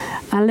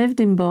I lived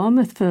in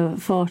Bournemouth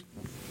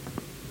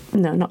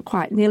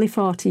nearly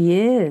 40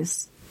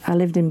 years. I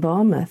lived in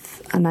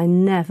Bournemouth and I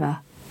never,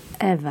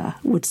 ever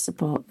would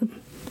support them.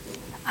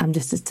 I'm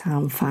just a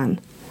Town fan.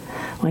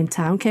 When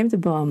Town came to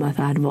Bournemouth,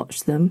 I'd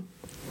watch them.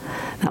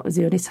 That was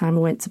the only time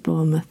I went to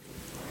Bournemouth.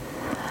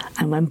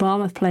 And when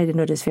Bournemouth played in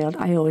Huddersfield,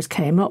 I always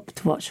came up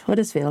to watch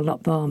Huddersfield,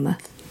 not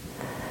Bournemouth.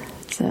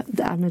 So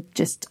I'm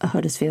just a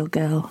Huddersfield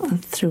girl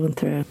through and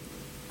through.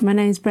 My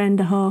name's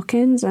Brenda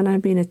Hawkins and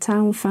I've been a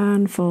Town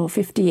fan for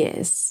 50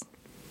 years.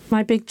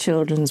 My big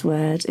children's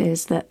word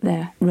is that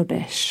they're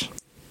rubbish.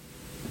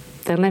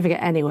 They'll never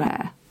get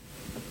anywhere.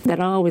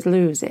 They're always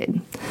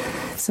losing.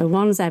 So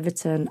one's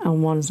Everton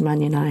and one's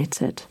Man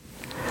United.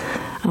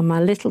 And my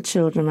little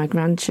children, my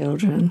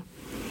grandchildren,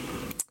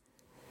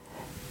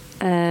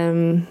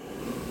 there's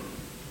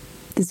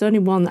only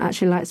one that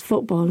actually likes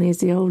football and he's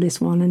the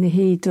oldest one and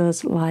he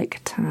does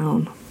like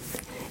Town.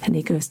 And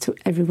he goes to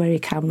everywhere he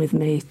can with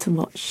me to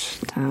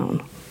watch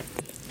Town.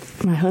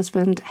 My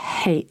husband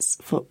hates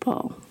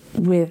football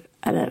with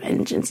a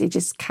vengeance. He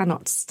just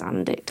cannot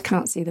stand it,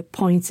 can't see the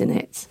point in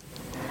it.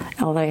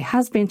 Although he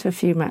has been to a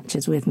few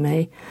matches with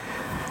me,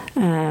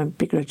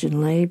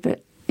 begrudgingly,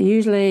 but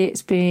usually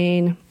it's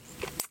been...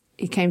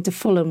 He came to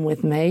Fulham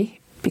with me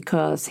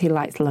because he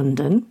likes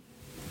London.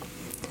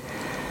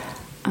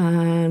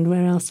 And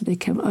where else did he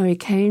come? Oh, he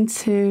came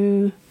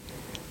to...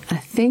 I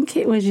think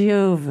it was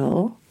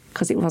Yeovil,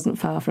 because it wasn't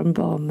far from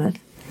Bournemouth.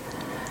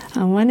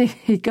 And when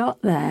he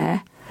got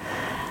there,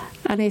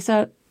 and he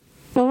said,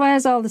 well,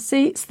 where's all the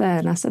seats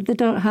then? I said, they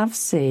don't have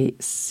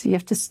seats. You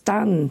have to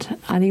stand.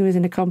 And he was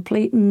in a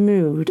complete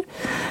mood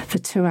for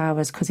 2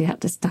 hours because he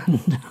had to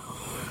stand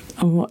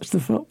and watch the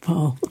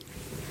football.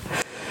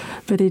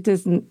 But he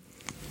doesn't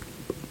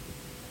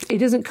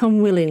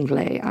come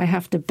willingly. I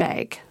have to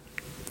beg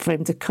for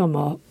him to come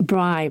or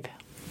bribe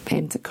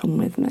him to come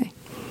with me.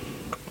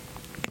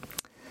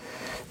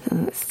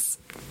 That's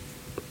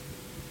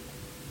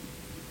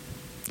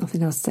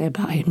nothing else to say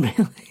about him,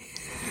 really.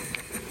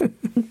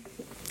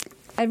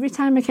 Every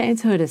time I came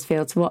to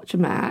Huddersfield to watch a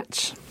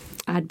match,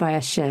 I'd buy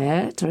a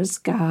shirt or a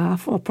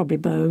scarf, or probably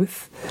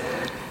both,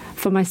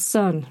 for my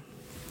son.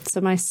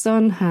 So my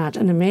son had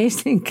an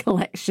amazing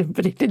collection,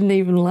 but he didn't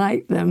even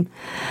like them.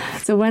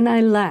 So when I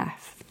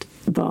left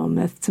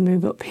Bournemouth to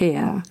move up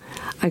here,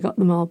 I got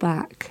them all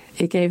back.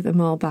 He gave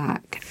them all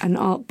back,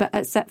 but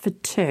except for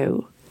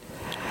two.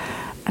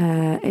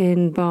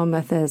 In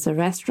Bournemouth, there's a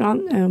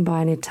restaurant owned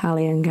by an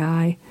Italian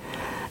guy,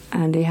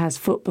 and he has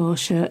football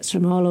shirts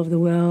from all over the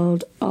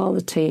world, all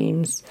the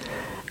teams,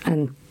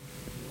 and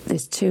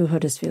there's 2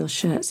 Huddersfield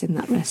shirts in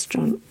that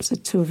restaurant, so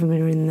 2 of them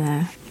are in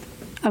there.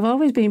 I've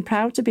always been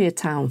proud to be a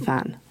Town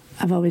fan.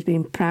 I've always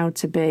been proud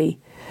to be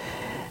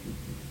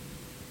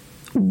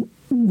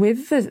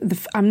with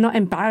I'm not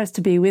embarrassed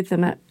to be with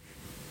them.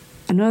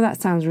 I know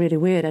that sounds really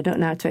weird, I don't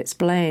know how to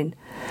explain,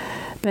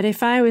 but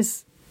if I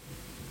was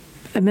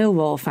a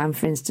Millwall fan,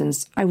 for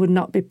instance, I would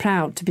not be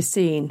proud to be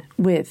seen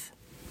with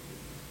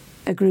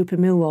a group of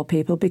Millwall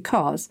people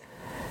because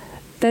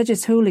they're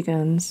just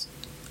hooligans.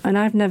 And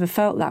I've never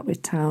felt that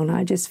with Town.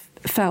 I just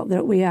felt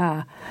that we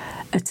are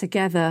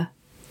together.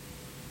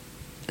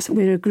 So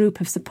we're a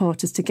group of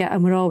supporters together,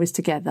 and we're always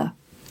together.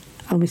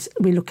 And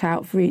we look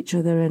out for each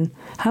other and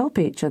help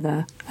each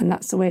other. And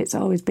that's the way it's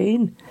always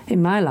been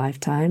in my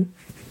lifetime.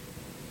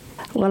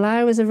 Well,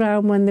 I was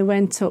around when they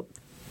went up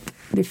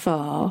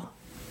before,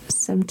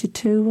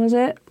 72 was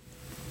it?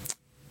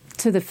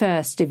 To the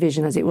first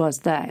division as it was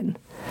then.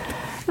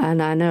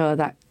 And I know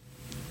that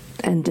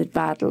ended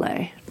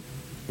badly.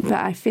 But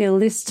I feel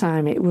this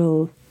time we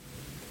will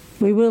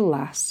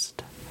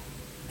last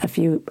a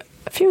few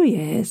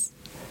years.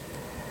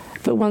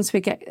 But once we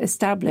get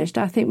established,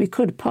 I think we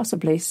could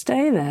possibly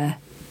stay there.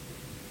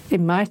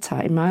 In my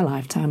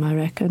lifetime, I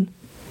reckon.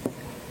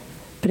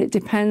 But it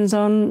depends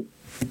on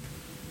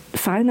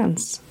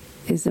finance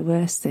is the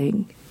worst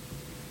thing.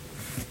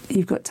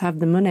 You've got to have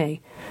the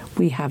money.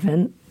 We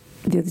haven't.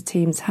 The other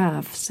teams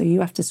have. So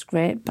you have to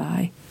scrape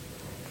by,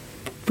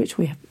 which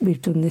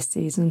we've done this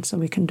season, so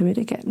we can do it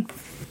again.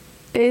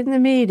 In the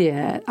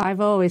media,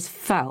 I've always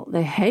felt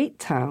they hate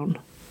Town.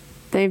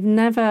 I've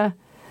never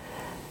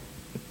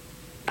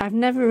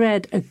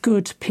read a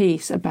good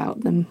piece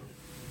about them.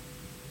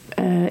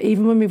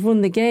 Even when we've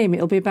won the game,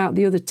 it'll be about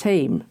the other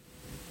team,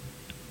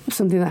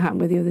 something that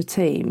happened with the other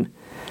team.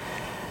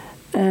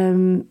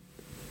 And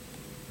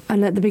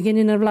at the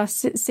beginning of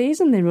last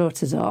season, they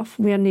wrote us off.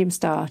 We hadn't even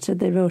started.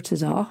 They wrote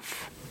us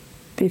off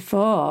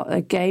before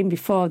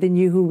they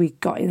knew who we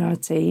got in our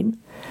team.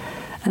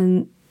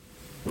 And,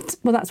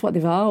 well, that's what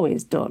they've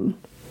always done.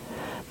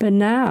 But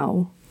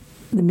now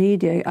the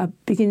media are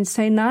beginning to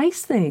say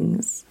nice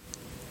things.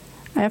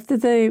 After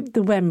the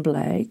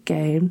Wembley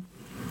game,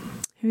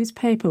 whose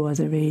paper was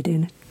I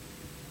reading?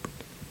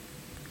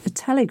 The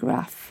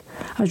Telegraph.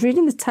 I was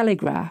reading the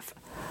Telegraph,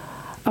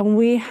 and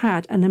we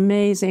had an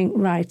amazing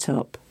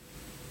write-up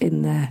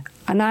in there.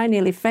 And I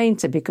nearly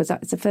fainted because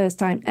that's the first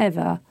time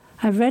ever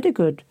I've read a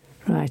good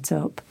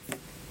write-up.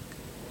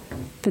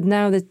 But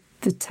now the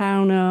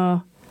Town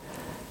are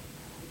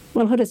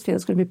Well,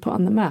 Huddersfield's going to be put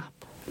on the map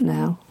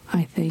now,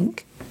 I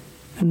think.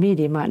 The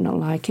media might not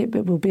like it,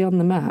 but we'll be on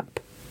the map.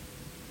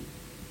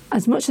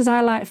 As much as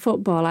I like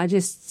football, I've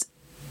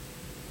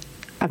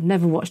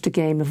never watched a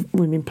game of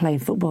women playing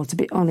football, to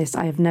be honest.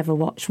 I have never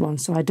watched one,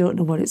 so I don't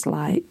know what it's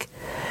like.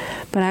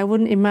 But I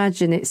wouldn't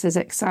imagine it's as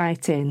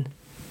exciting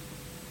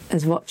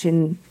as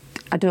watching.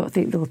 I don't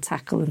think they'll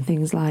tackle and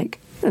things like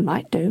they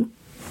might do.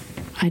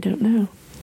 I don't know.